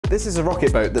This is a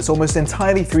rocket boat that's almost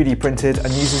entirely 3D printed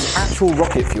and uses actual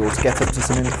rocket fuel to get up to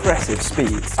some impressive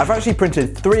speeds. I've actually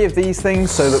printed 3 of these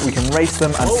things so that we can race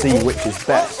them and see which is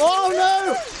best. Oh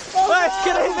no! Let's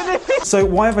get in the So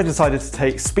why have I decided to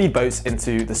take speedboats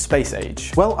into the space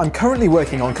age? Well, I'm currently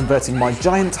working on converting my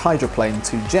giant hydroplane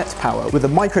to jet power with a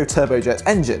micro turbojet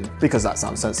engine, because that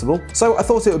sounds sensible. So I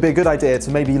thought it would be a good idea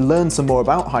to maybe learn some more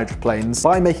about hydroplanes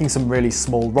by making some really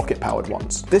small rocket-powered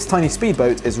ones. This tiny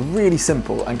speedboat is really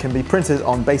simple and can be printed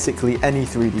on basically any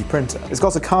 3D printer. It's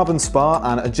got a carbon spar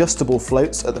and adjustable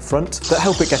floats at the front that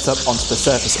help it get up onto the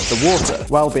surface of the water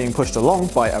while being pushed along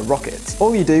by a rocket.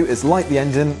 All you do is light the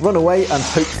engine, run away and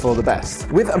hope for the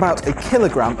best. With about a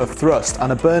kilogram of thrust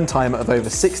and a burn time of over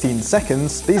 16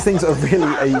 seconds, these things are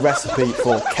really a recipe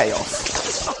for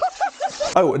chaos.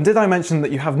 Oh, and did I mention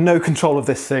that you have no control of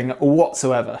this thing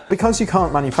whatsoever? Because you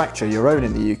can't manufacture your own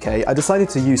in the UK, I decided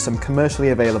to use some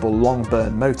commercially available long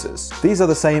burn motors. These are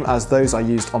the same as those I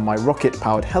used on my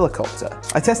rocket-powered helicopter.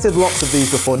 I tested lots of these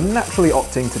before naturally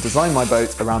opting to design my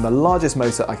boat around the largest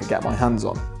motor I could get my hands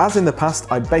on. As in the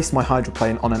past, I based my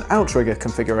hydroplane on an outrigger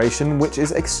configuration, which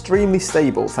is extremely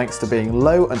stable thanks to being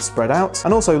low and spread out,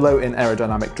 and also low in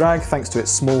aerodynamic drag thanks to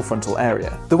its small frontal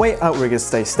area. The way outriggers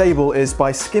stay stable is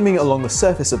by skimming along the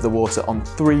surface of the water on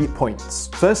 3 points.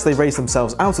 First, they raise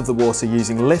themselves out of the water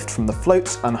using lift from the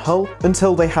float and hull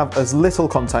until they have as little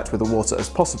contact with the water as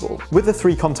possible. With the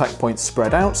 3 contact points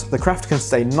spread out, the craft can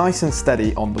stay nice and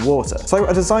steady on the water. So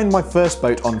I designed my first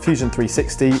boat on Fusion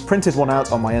 360, printed one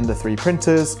out on my Ender 3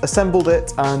 printers, assembled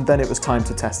it, and then it was time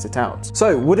to test it out.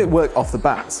 So would it work off the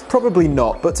bat? Probably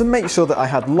not, but to make sure that I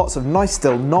had lots of nice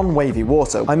still non-wavy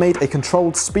water, I made a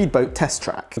controlled speedboat test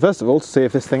track. First of all, to see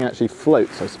if this thing actually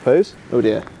floats, I suppose. Oh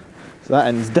dear. So that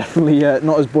end's definitely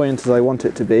not as buoyant as I want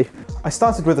it to be. I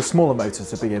started with a smaller motor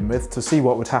to begin with to see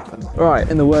what would happen. Right,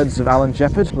 in the words of Alan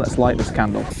Shepard, let's light this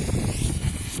candle.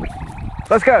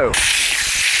 Let's go!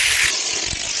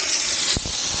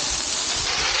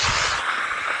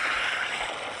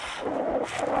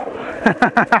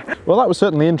 Well, that was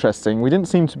certainly interesting. We didn't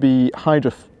seem to be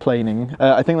hydroplaning.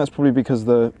 I think that's probably because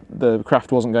the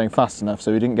craft wasn't going fast enough,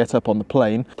 so we didn't get up on the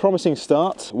plane. Promising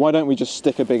start. Why don't we just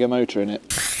stick a bigger motor in it?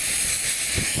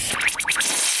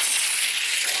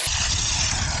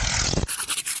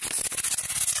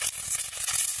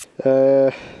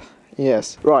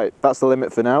 Yes. Right, that's the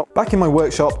limit for now. Back in my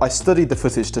workshop, I studied the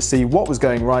footage to see what was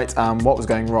going right and what was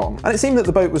going wrong. And it seemed that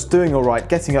the boat was doing all right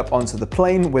getting up onto the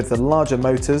plane with the larger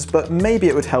motors, but maybe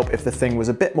it would help if the thing was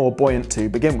a bit more buoyant to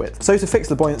begin with. So to fix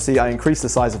the buoyancy, I increased the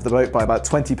size of the boat by about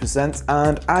 20%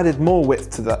 and added more width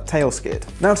to that tail skid.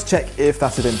 Now to check if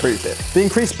that had improved it. The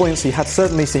increased buoyancy had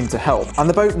certainly seemed to help, and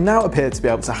the boat now appeared to be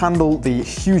able to handle the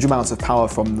huge amounts of power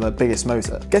from the biggest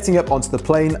motor, getting up onto the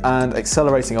plane and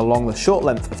accelerating along the short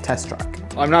length of test track.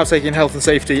 I'm now taking health and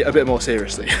safety a bit more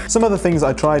seriously. Some other things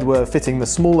I tried were fitting the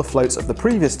smaller floats of the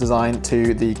previous design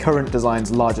to the current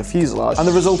design's larger fuselage, and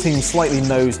the resulting slightly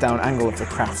nose down angle of the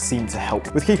craft seemed to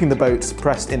help with keeping the boat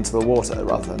pressed into the water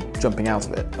rather than jumping out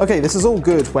of it. Okay, this is all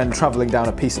good when travelling down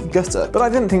a piece of gutter, but I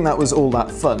didn't think that was all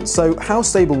that fun. So how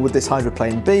stable would this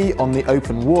hydroplane be on the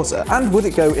open water, and would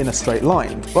it go in a straight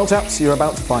line? Well chaps, you're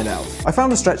about to find out. I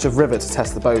found a stretch of river to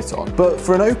test the boat on, but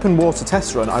for an open water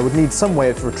test run I would need some way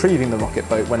of retrieving the rocket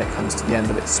boat when it comes to the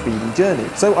end of its speedy journey.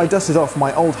 So I dusted off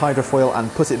my old hydrofoil and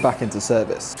put it back into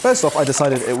service. First off, I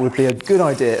decided it would be a good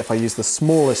idea if I used the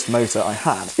smallest motor I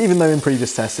had, even though in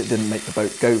previous tests it didn't make the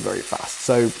boat go very fast.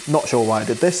 So not sure why I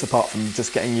did this, apart from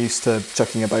just getting used to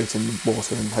chucking a boat in the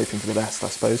water and hoping for the best, I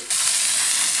suppose.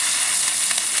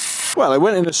 Well, I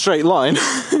went in a straight line.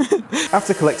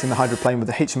 After collecting the hydroplane with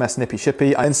the HMS Nippy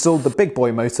Shippy, I installed the big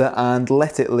boy motor and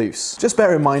let it loose. Just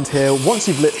bear in mind here, once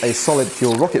you've lit a solid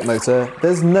fuel rocket motor,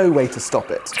 there's no way to stop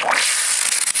it.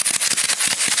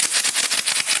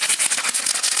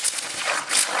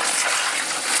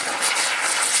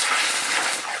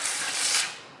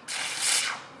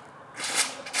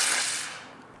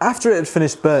 After it had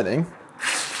finished burning,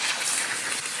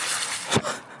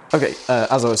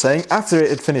 as I was saying, after it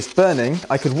had finished burning,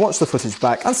 I could watch the footage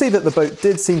back and see that the boat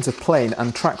did seem to plane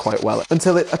and track quite well,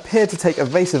 until it appeared to take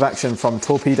evasive action from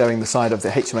torpedoing the side of the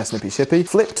HMS Nippy Shippy,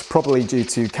 flipped probably due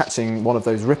to catching one of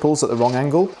those ripples at the wrong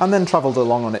angle, and then travelled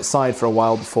along on its side for a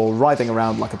while before writhing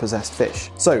around like a possessed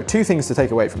fish. So, 2 things to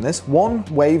take away from this. 1,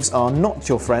 waves are not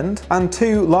your friend, and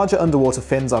 2, larger underwater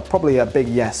fins are probably a big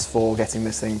yes for getting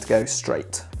this thing to go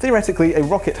straight. Theoretically, a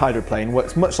rocket hydroplane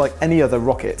works much like any other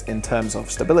rocket in terms of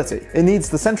stability. It needs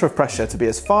the centre of pressure to be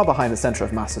as far behind the centre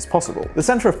of mass as possible. The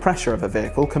centre of pressure of a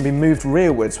vehicle can be moved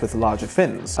rearwards with larger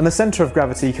fins, and the centre of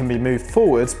gravity can be moved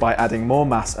forwards by adding more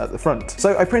mass at the front.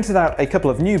 So I printed out a couple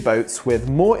of new boats with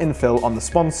more infill on the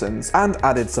sponsons and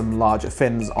added some larger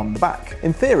fins on the back.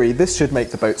 In theory, this should make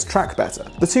the boats track better.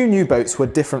 The two new boats were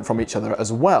different from each other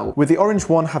as well, with the orange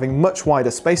one having much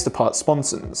wider spaced apart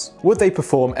sponsons. Would they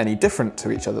perform any different to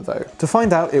each other though? To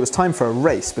find out, it was time for a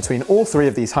race between all three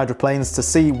of these hydroplanes to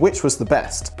see which was the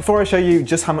best. Before I show you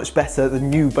just how much better the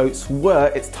new boats were,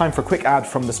 it's time for a quick ad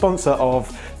from the sponsor of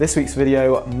this week's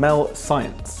video, Mel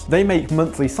Science. They make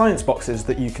monthly science boxes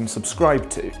that you can subscribe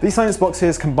to. These science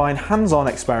boxes combine hands-on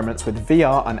experiments with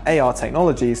VR and AR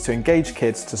technologies to engage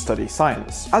kids to study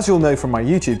science. As you'll know from my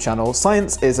YouTube channel,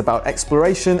 science is about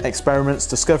exploration, experiments,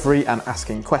 discovery, and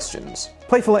asking questions.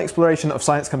 Playful exploration of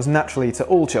science comes naturally to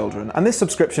all children, and this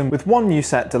subscription with one new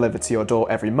set delivered to your door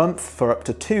every month for up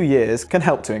to 2 years can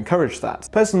help to encourage that.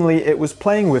 Personally, it was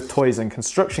playing with toys and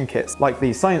construction kits like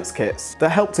these science kits that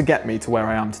helped to get me to where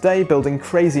I am today, building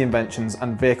crazy inventions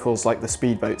and vehicles like the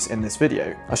speedboats in this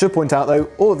video. I should point out though,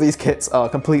 all of these kits are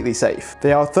completely safe.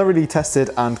 They are thoroughly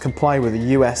tested and comply with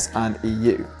the US and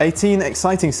EU. 18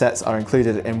 exciting sets are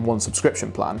included in one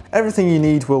subscription plan. Everything you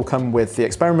need will come with the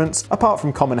experiments, apart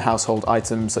from common household items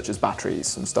such as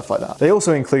batteries and stuff like that. They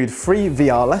also include free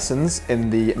VR lessons in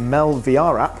the Mel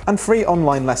VR app and free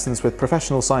online lessons with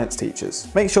professional science teachers.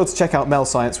 Make sure to check out Mel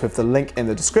Science with the link in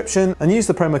the description and use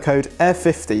the promo code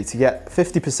AIR50 to get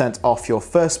 50% off your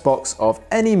first box of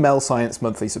any Mel Science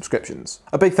monthly subscriptions.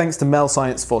 A big thanks to Mel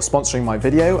Science for sponsoring my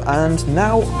video, and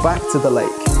now back to the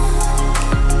lake.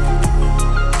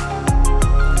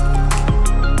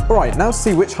 Alright, now to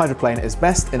see which hydroplane is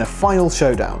best in a final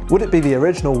showdown. Would it be the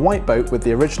original white boat with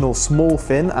the original small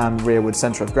fin and rearward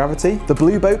centre of gravity, the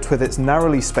blue boat with its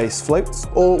narrowly spaced floats,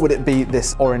 or would it be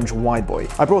this orange wide boy?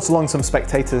 I brought along some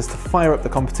spectators to fire up the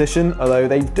competition, although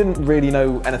they didn't really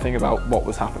know anything about what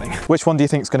was happening. Which one do you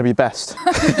think is going to be best?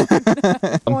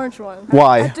 Orange one.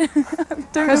 Why?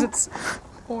 Because it's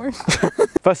orange.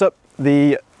 First up,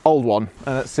 the old one,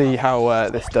 and let's see how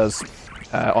this does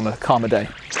on a calmer day.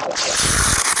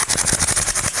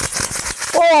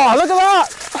 Oh, look at that!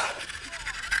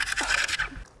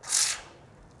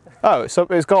 Oh,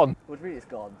 it's gone. What do you mean it's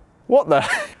gone? What the?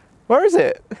 Where is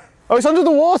it? Oh, it's under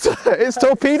the water. It's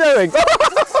torpedoing.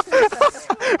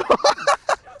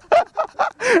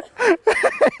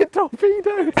 It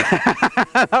torpedoed.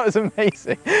 That was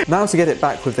amazing. Now to get it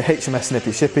back with the HMS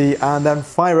Nippy Shippy and then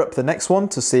fire up the next one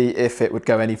to see if it would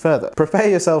go any further. Prepare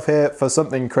yourself here for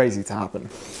something crazy to happen.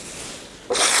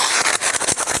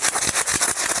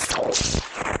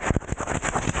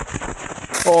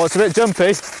 Oh, it's a bit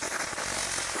jumpy.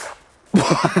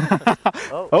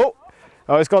 Oh,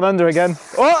 it's gone under again.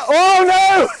 Oh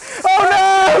no! Oh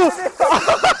no!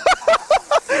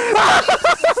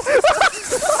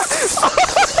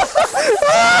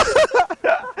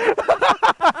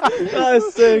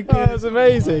 That's so good. That was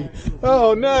amazing.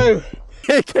 Oh no!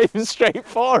 It came straight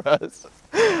for us.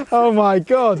 Oh my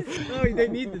god. No, you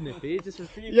don't need the nippy, it just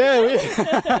retrieved Yeah, it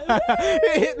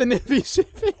hit the Nippy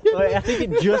Shippy. Wait, I think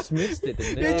it just missed it,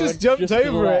 didn't it? It just jumped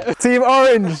over it. Team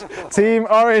Orange! Team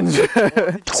Orange!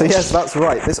 So yes, that's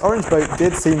right. This orange boat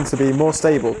did seem to be more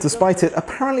stable, despite it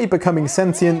apparently becoming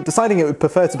sentient, deciding it would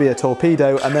prefer to be a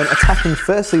torpedo, and then attacking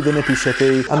firstly the Nippy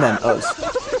Shippy, and then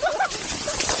us.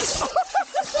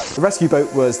 The rescue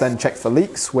boat was then checked for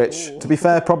leaks, which, to be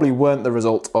fair, probably weren't the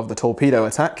result of the torpedo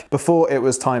attack, before it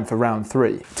was time for round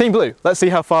 3. Team Blue, let's see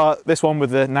how far this one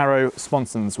with the narrow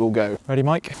sponsons will go. Ready,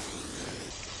 Mike?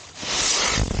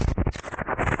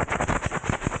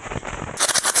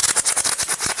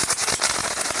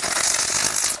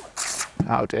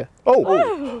 Oh dear.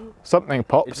 Oh! Something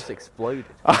popped. It just exploded.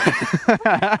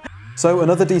 So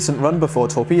another decent run before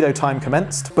torpedo time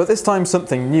commenced, but this time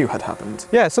something new had happened.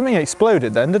 Yeah, something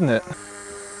exploded then, didn't it?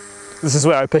 This is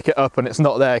where I pick it up and it's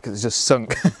not there because it's just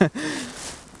sunk.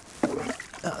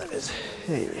 Oh, it is.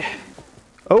 Hey.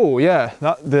 Oh yeah,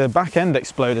 the back end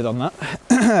exploded on that.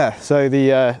 So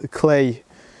the clay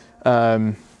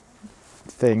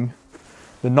thing,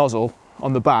 the nozzle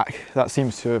on the back, that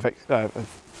seems to have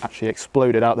actually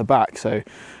exploded out the back. So I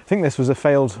think this was a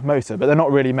failed motor, but they're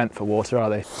not really meant for water, are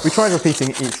they? We tried repeating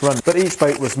each run, but each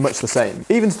boat was much the same,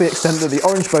 even to the extent that the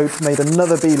orange boat made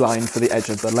another beeline for the edge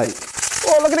of the lake.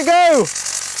 Oh, look at it go!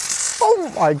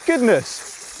 Oh my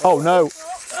goodness! Oh no!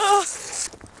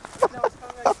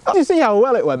 Did you see how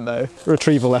well it went though?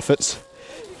 Retrieval efforts.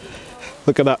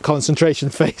 Look at that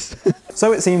concentration face.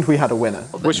 So it seemed we had a winner.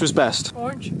 Which was best?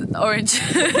 Orange. Orange.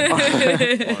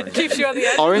 Keeps you on the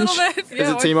edge Orange? a little bit. Is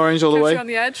it team orange all the Keeps way? you on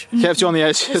the edge. Kept you on the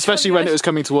edge, especially when it was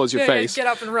coming towards your Yeah, face. get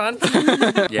up and run.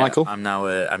 Yeah, Michael? I'm now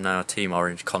a Team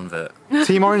Orange convert.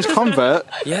 Team orange convert?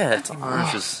 Yeah, Team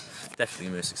Orange is definitely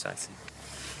the most exciting.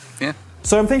 Yeah.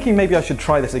 So I'm thinking maybe I should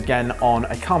try this again on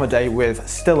a calmer day with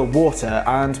stiller water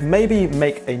and maybe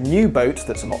make a new boat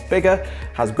that's a lot bigger,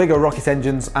 has bigger rocket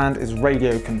engines and is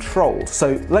radio controlled.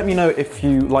 So let me know if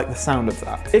you like the sound of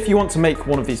that. If you want to make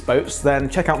one of these boats, then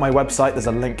check out my website. There's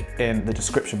a link in the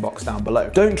description box down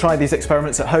below. Don't try these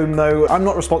experiments at home though. I'm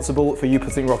not responsible for you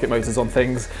putting rocket motors on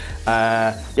things.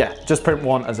 Yeah, just print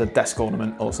one as a desk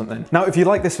ornament or something. Now, if you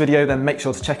like this video, then make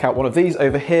sure to check out one of these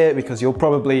over here because you'll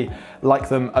probably like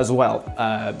them as well.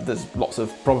 There's lots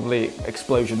of probably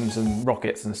explosions and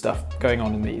rockets and stuff going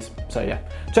on in these. So yeah,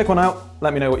 check one out,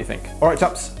 let me know what you think. All right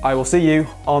chaps, I will see you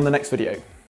on the next video.